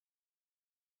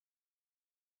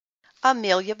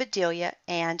Amelia Bedelia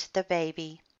and the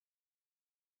Baby.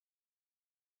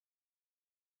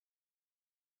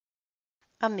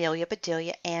 Amelia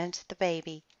Bedelia and the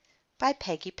Baby by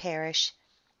Peggy Parish.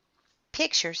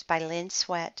 Pictures by Lynn.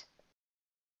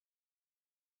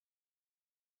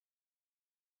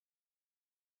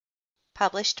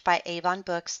 Published by Avon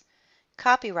Books.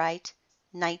 Copyright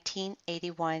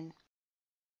 1981.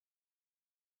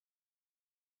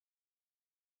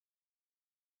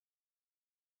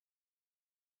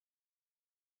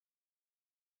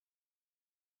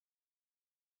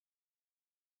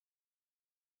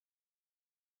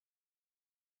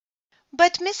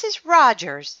 "But, Mrs.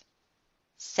 Rogers,"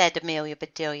 said Amelia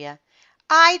Bedelia,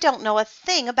 "I don't know a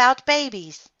thing about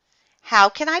babies. How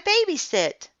can I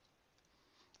babysit?"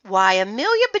 "Why,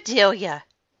 Amelia Bedelia,"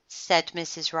 said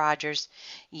Mrs. Rogers,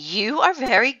 "you are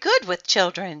very good with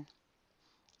children."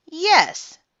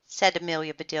 "Yes," said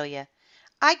Amelia Bedelia,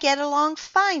 "I get along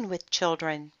fine with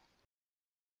children."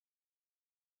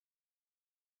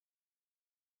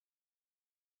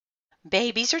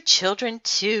 "Babies are children,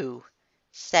 too,"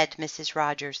 said Mrs.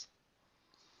 Rogers.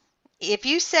 "If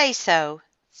you say so,"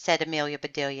 said Amelia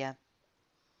Bedelia.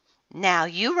 "Now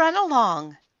you run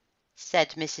along,"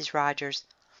 said Mrs. Rogers.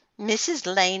 "Mrs.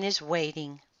 Lane is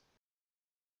waiting."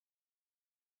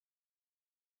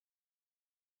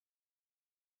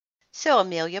 So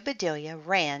Amelia Bedelia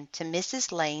ran to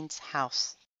Mrs. Lane's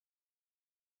house.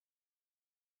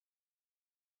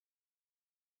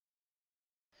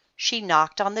 She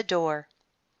knocked on the door.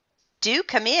 "Do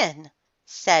come in,"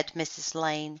 said Mrs.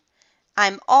 Lane.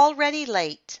 "I'm already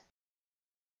late."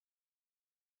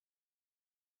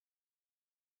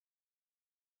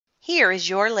 "Here is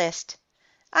your list.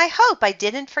 I hope I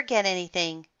didn't forget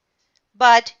anything,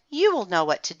 but you will know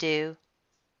what to do."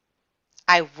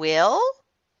 "I will?"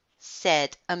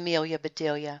 said Amelia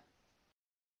Bedelia.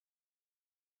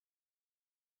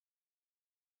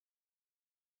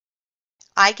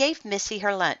 "I gave Missy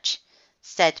her lunch,"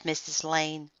 said Mrs.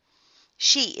 Lane.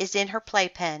 "She is in her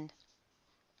playpen."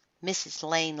 Mrs.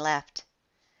 Lane left.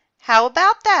 "How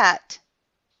about that?"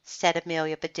 said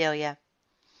Amelia Bedelia.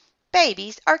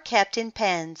 "Babies are kept in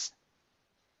pens."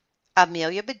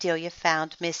 Amelia Bedelia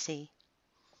found Missy.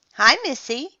 "Hi,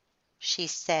 Missy," she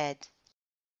said.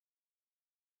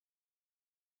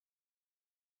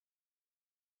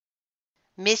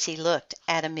 Missy looked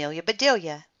at Amelia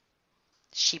Bedelia.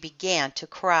 She began to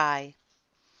cry.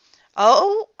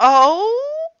 "Oh,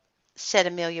 oh!" said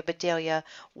Amelia Bedelia.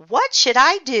 "What should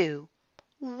I do?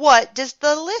 What does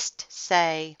the list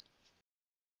say?"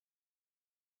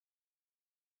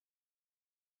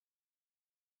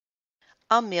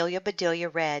 Amelia Bedelia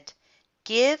read,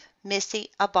 "Give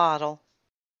Missy a bottle."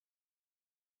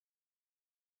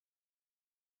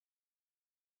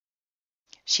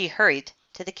 She hurried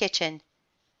to the kitchen.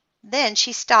 Then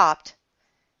she stopped.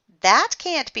 "That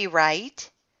can't be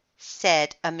right,"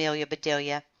 said Amelia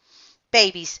Bedelia.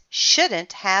 "Babies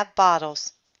shouldn't have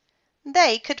bottles.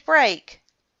 They could break."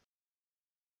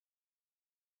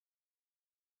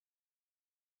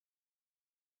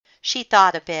 She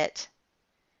thought a bit.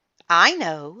 "I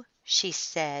know," she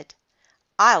said.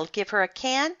 "I'll give her a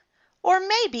can or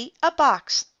maybe a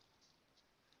box."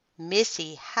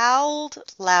 Missy howled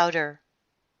louder.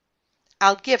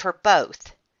 "I'll give her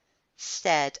both,"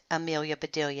 said Amelia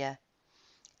Bedelia.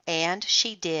 And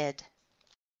she did.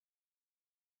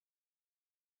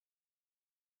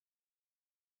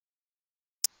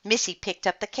 Missy picked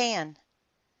up the can.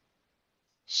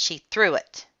 She threw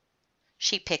it.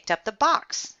 She picked up the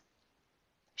box.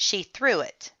 She threw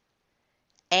it.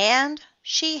 And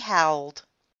she howled.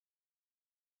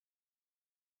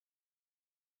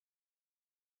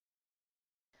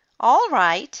 "All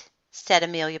right," said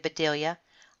Amelia Bedelia.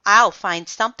 "I'll find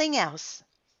something else."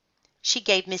 She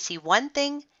gave Missy one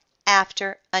thing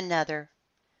after another,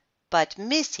 but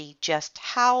Missy just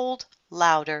howled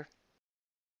louder.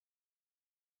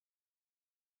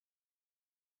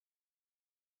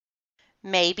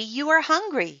 "Maybe you are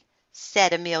hungry,"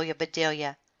 said Amelia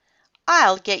Bedelia.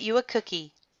 "I'll get you a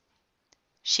cookie."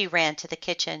 She ran to the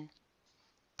kitchen.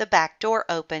 The back door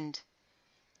opened.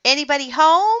 "Anybody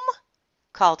home?"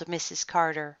 called Mrs.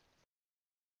 Carter.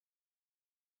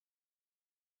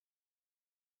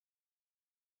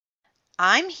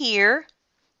 "I'm here,"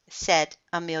 said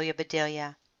Amelia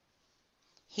Bedelia.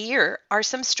 "Here are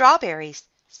some strawberries,"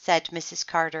 said Mrs.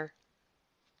 Carter.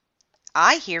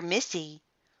 "I hear Missy.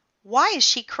 Why is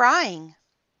she crying?"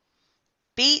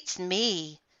 "Beats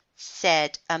me,"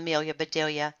 said Amelia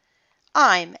Bedelia.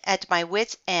 "I'm at my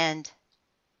wits' end."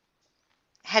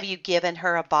 "Have you given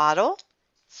her a bottle?"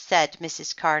 said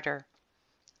Mrs. Carter.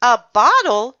 "A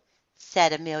bottle!"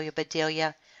 said Amelia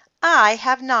Bedelia. I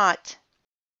have not.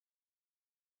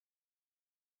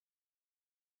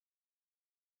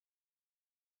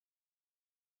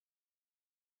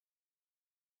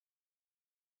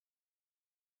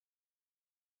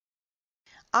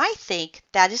 I think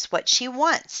that is what she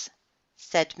wants,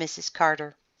 said Mrs.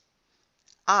 Carter.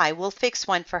 I will fix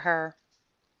one for her.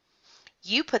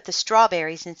 You put the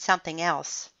strawberries in something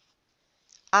else.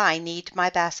 I need my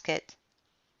basket.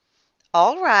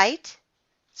 All right,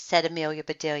 said Amelia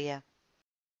Bedelia.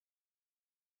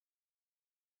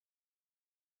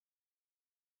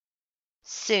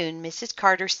 Soon Mrs.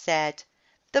 Carter said,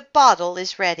 "The bottle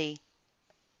is ready."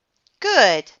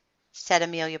 "Good," said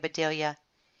Amelia Bedelia.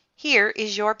 "Here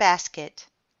is your basket."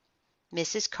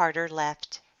 Mrs. Carter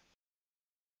left.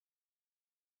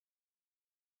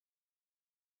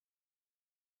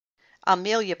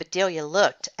 Amelia Bedelia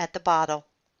looked at the bottle.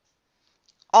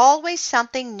 "Always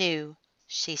something new,"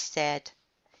 she said.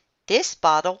 "This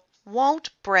bottle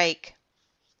won't break.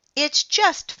 It's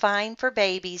just fine for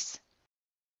babies."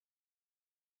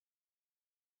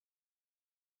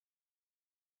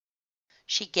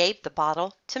 She gave the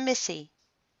bottle to Missy.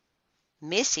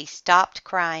 Missy stopped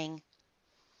crying.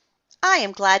 "I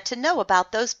am glad to know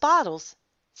about those bottles,"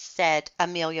 said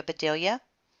Amelia Bedelia.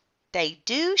 "They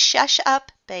do shush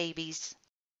up babies."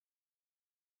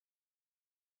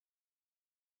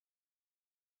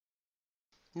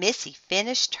 Missy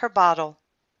finished her bottle.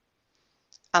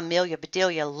 Amelia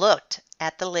Bedelia looked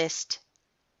at the list.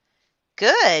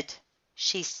 "Good,"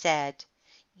 she said.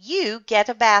 "You get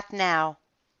a bath now.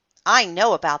 I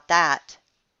know about that."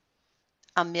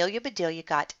 Amelia Bedelia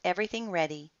got everything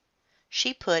ready.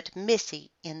 She put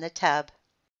Missy in the tub.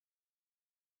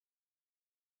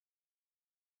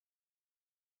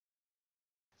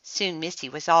 Soon Missy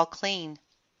was all clean.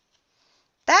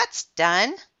 "That's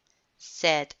done,"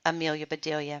 said Amelia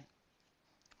Bedelia.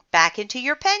 "Back into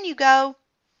your pen you go."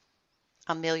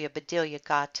 Amelia Bedelia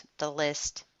got the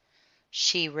list.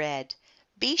 She read,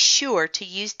 "Be sure to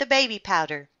use the baby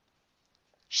powder."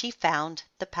 She found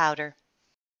the powder.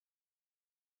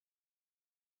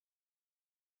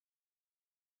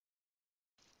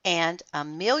 And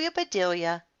Amelia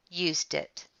Bedelia used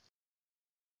it.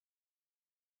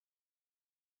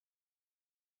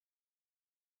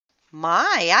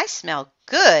 "My, I smell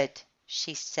good,"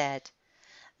 she said.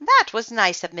 "That was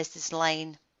nice of Mrs.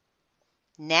 Lane.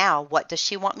 Now what does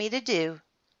she want me to do?"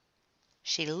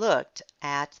 She looked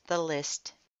at the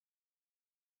list.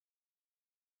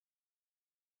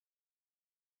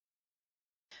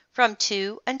 "From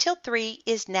 2 until 3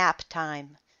 is nap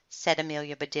time," said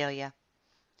Amelia Bedelia.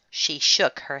 She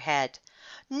shook her head.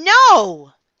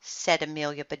 "No!" said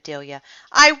Amelia Bedelia.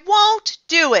 "I won't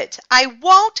do it. I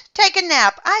won't take a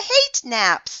nap. I hate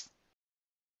naps."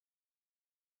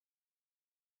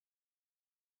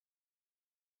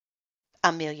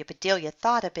 Amelia Bedelia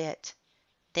thought a bit.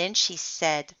 Then she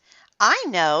said, "I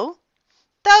know.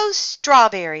 Those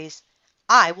strawberries.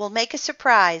 I will make a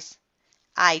surprise.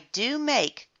 I do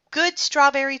make good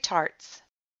strawberry tarts."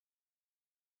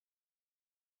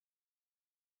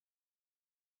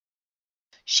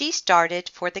 She started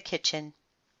for the kitchen.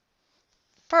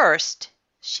 "First,"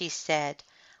 she said,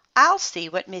 "I'll see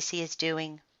what Missy is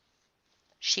doing."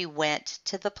 She went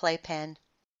to the playpen.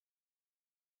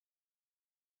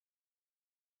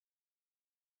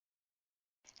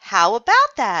 "How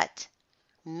about that?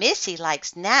 Missy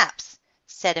likes naps,"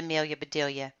 said Amelia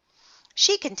Bedelia.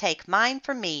 "She can take mine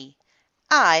for me.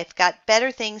 I've got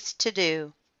better things to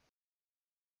do."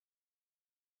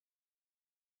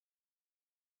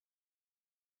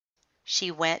 She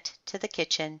went to the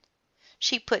kitchen.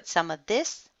 She put some of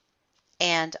this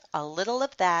and a little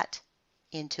of that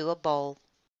into a bowl.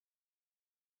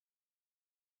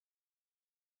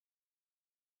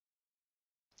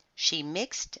 She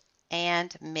mixed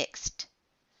and mixed.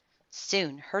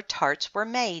 Soon her tarts were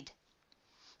made.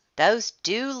 "Those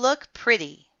do look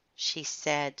pretty," she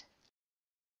said.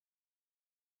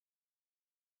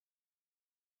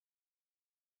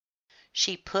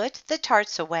 She put the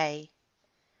tarts away.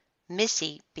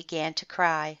 Missy began to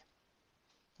cry.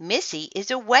 "Missy is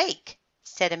awake,"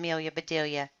 said Amelia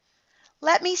Bedelia.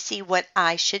 "Let me see what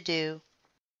I should do."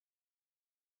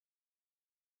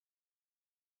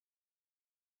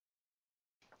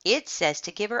 "It says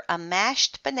to give her a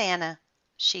mashed banana,"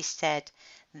 she said.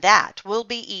 "That will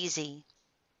be easy."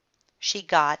 She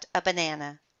got a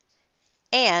banana,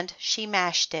 and she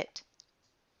mashed it.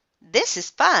 "This is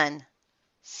fun,"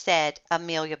 said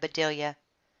Amelia Bedelia,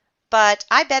 "but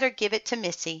I better give it to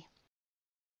Missy."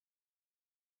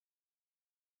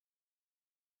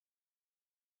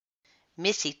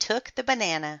 Missy took the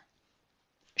banana.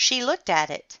 She looked at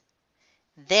it.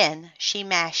 Then she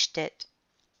mashed it.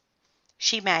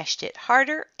 She mashed it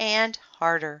harder and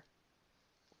harder.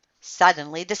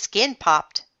 Suddenly the skin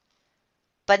popped.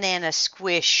 Banana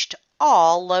squished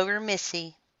all over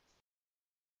Missy.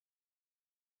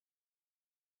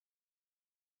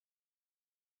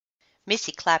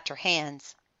 Missy clapped her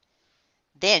hands.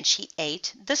 Then she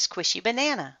ate the squishy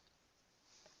banana.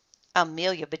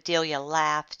 Amelia Bedelia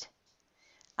laughed.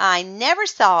 "I never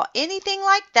saw anything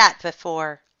like that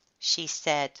before," she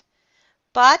said.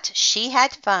 But she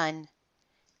had fun,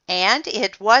 and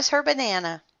it was her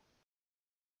banana.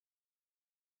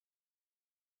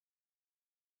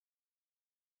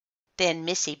 Then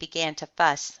Missy began to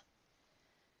fuss.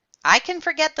 "I can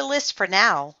forget the list for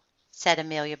now," said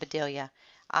Amelia Bedelia.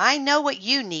 "I know what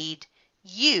you need.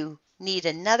 You need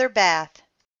another bath."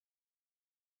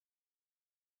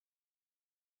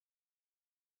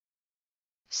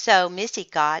 So Missy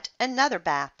got another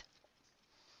bath.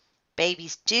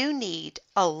 "Babies do need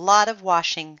a lot of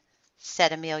washing,"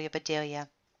 said Amelia Bedelia.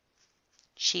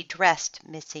 She dressed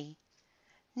Missy.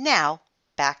 "Now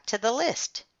back to the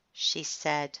list," she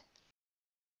said.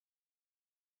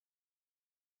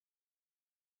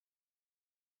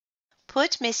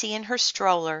 "Put Missy in her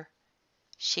stroller,"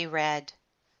 she read.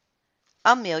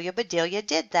 Amelia Bedelia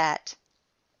did that.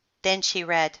 Then she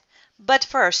read, "But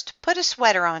first put a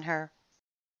sweater on her."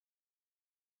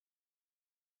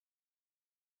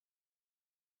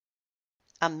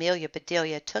 Amelia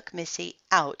Bedelia took Missy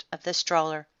out of the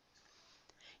stroller.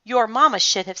 "Your mamma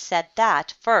should have said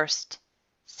that first,"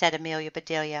 said Amelia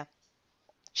Bedelia.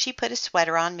 She put a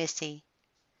sweater on Missy.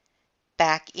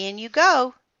 "Back in you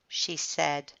go," she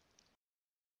said.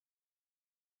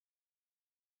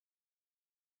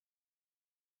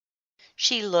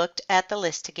 She looked at the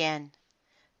list again.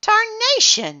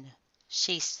 "Tarnation!"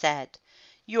 she said.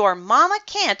 "Your mamma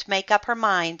can't make up her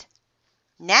mind.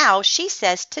 Now she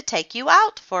says to take you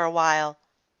out for a while."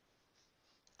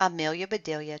 Amelia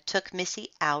Bedelia took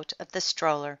Missy out of the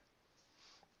stroller.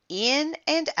 "In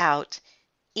and out,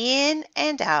 in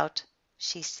and out,"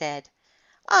 she said.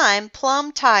 "I'm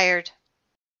plumb tired."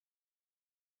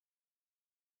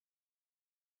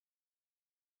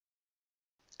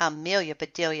 Amelia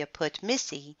Bedelia put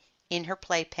Missy in her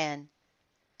playpen.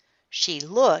 She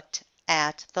looked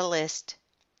at the list.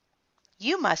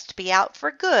 "You must be out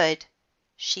for good,"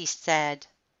 she said.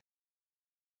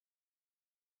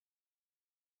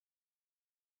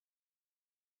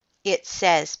 "It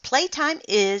says playtime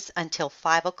is until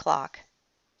 5 o'clock.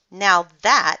 Now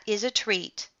that is a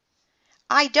treat.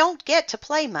 I don't get to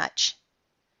play much."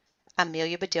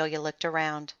 Amelia Bedelia looked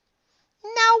around.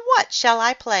 "Now what shall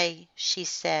I play?" she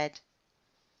said.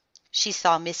 She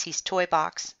saw Missy's toy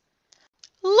box.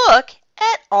 "Look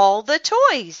at all the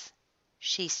toys,"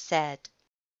 she said.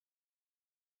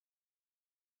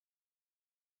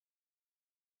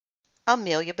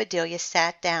 Amelia Bedelia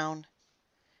sat down.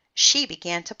 She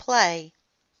began to play.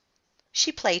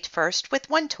 She played first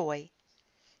with one toy.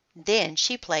 Then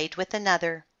she played with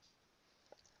another.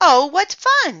 "Oh, what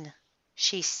fun!"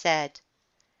 she said.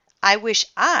 "I wish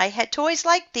I had toys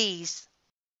like these."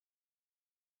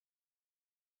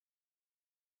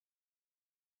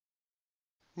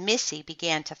 Missy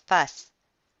began to fuss.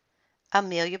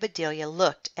 Amelia Bedelia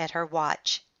looked at her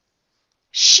watch.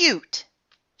 "Shoot!"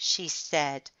 she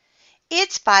said.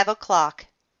 "It's 5 o'clock.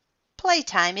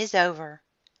 Playtime is over."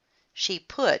 She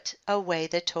put away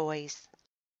the toys.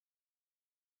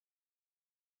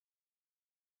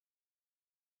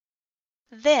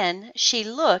 Then she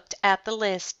looked at the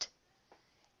list.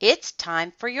 "It's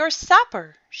time for your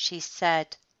supper," she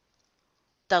said.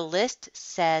 "The list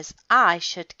says I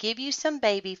should give you some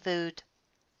baby food."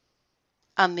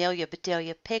 Amelia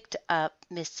Bedelia picked up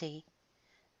Missy.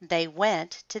 They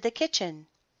went to the kitchen.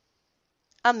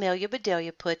 Amelia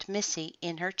Bedelia put Missy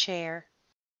in her chair.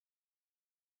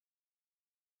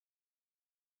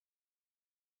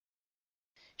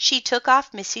 She took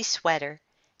off Missy's sweater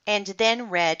and then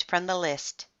read from the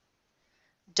list.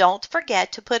 "Don't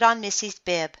forget to put on Missy's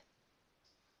bib."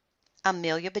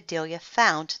 Amelia Bedelia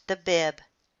found the bib.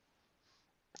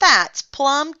 "That's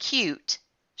plumb cute,"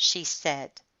 she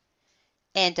said.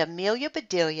 And Amelia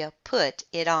Bedelia put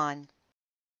it on.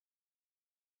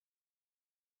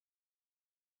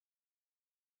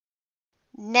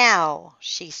 "Now,"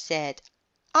 she said,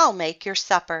 "I'll make your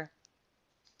supper."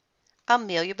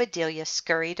 Amelia Bedelia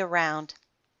scurried around.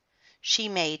 She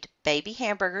made baby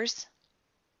hamburgers.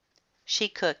 She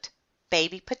cooked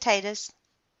baby potatoes.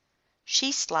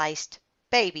 She sliced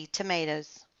baby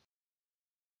tomatoes.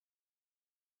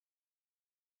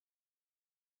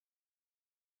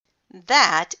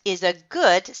 "That is a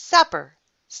good supper,"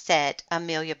 said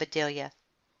Amelia Bedelia.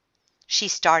 She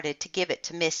started to give it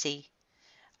to Missy.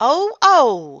 "Oh,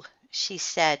 oh!" she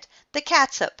said, "the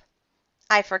catsup.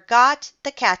 I forgot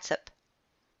the catsup."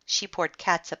 She poured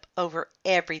catsup over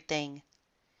everything.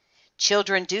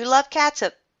 "Children do love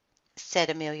catsup," said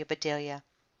Amelia Bedelia.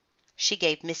 She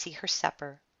gave Missy her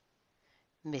supper.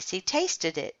 Missy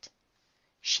tasted it.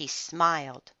 She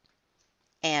smiled,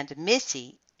 and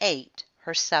Missy ate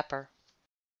her supper.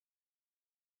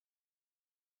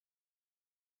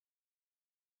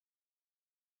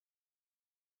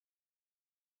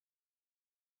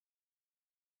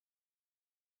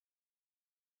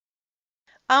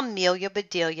 Amelia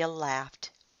Bedelia laughed.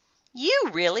 "You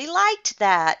really liked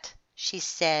that," she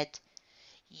said.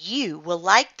 "You will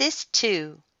like this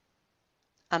too."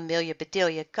 Amelia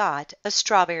Bedelia got a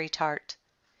strawberry tart.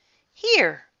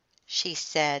 "Here," she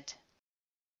said.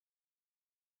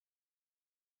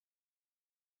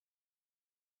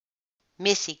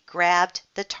 Missy grabbed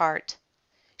the tart.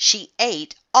 She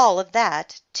ate all of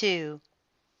that too.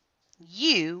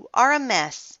 "You are a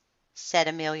mess," said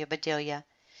Amelia Bedelia.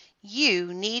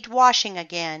 "You need washing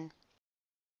again."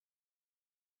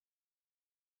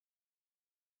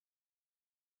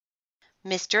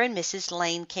 Mr. and Mrs.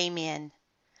 Lane came in.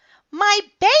 "My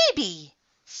baby!"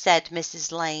 said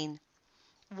Mrs. Lane.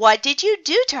 "What did you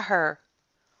do to her?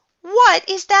 What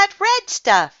is that red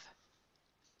stuff?"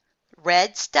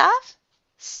 "Red stuff?"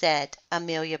 said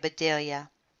Amelia Bedelia.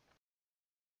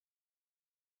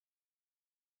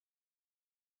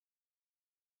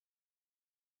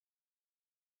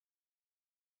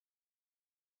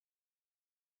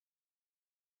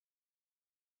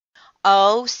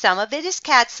 "Oh, some of it is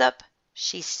catsup,"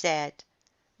 she said.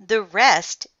 "The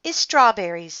rest is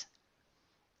strawberries."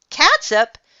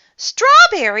 "Catsup!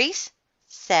 Strawberries!"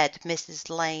 said Mrs.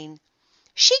 Lane.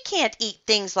 "She can't eat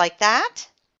things like that."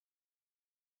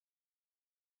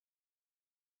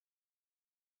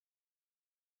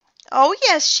 "Oh,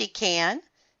 yes, she can,"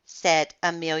 said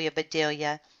Amelia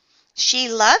Bedelia. "She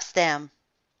loves them."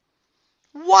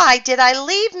 "Why did I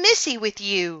leave Missy with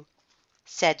you?"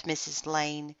 said Mrs.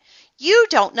 Lane. "You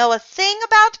don't know a thing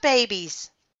about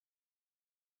babies."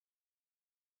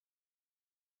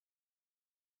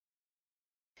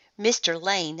 Mr.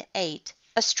 Lane ate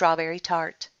a strawberry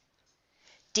tart.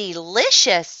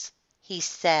 "Delicious!" he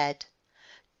said.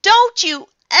 "Don't you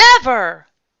ever!"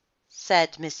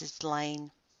 said Mrs.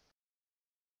 Lane.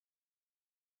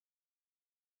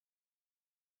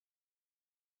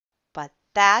 But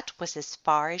that was as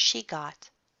far as she got.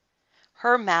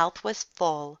 Her mouth was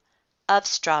full of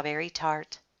strawberry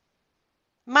tart.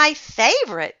 "My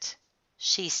favorite!"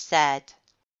 she said.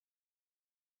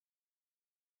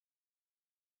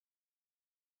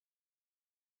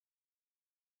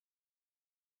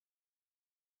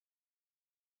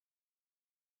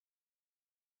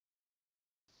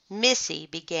 Missy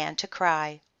began to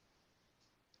cry.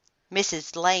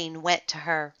 Mrs. Lane went to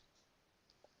her.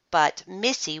 But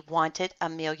Missy wanted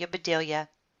Amelia Bedelia.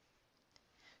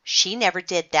 "She never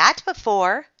did that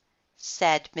before,"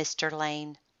 said Mr.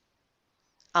 Lane.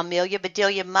 "Amelia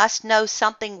Bedelia must know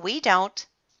something we don't."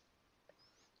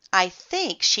 "I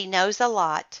think she knows a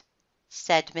lot,"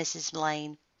 said Mrs.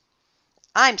 Lane.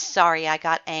 "I'm sorry I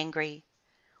got angry.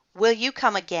 Will you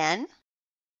come again?"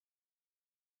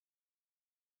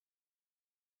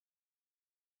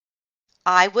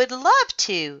 "I would love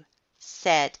to,"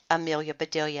 said Amelia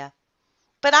Bedelia,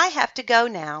 "but I have to go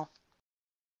now."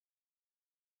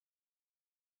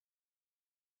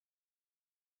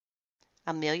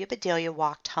 Amelia Bedelia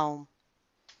walked home.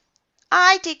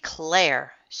 "I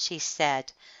declare," she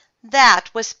said,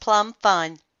 "that was plumb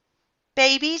fun.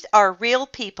 Babies are real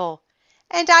people,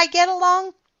 and I get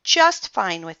along just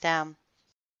fine with them."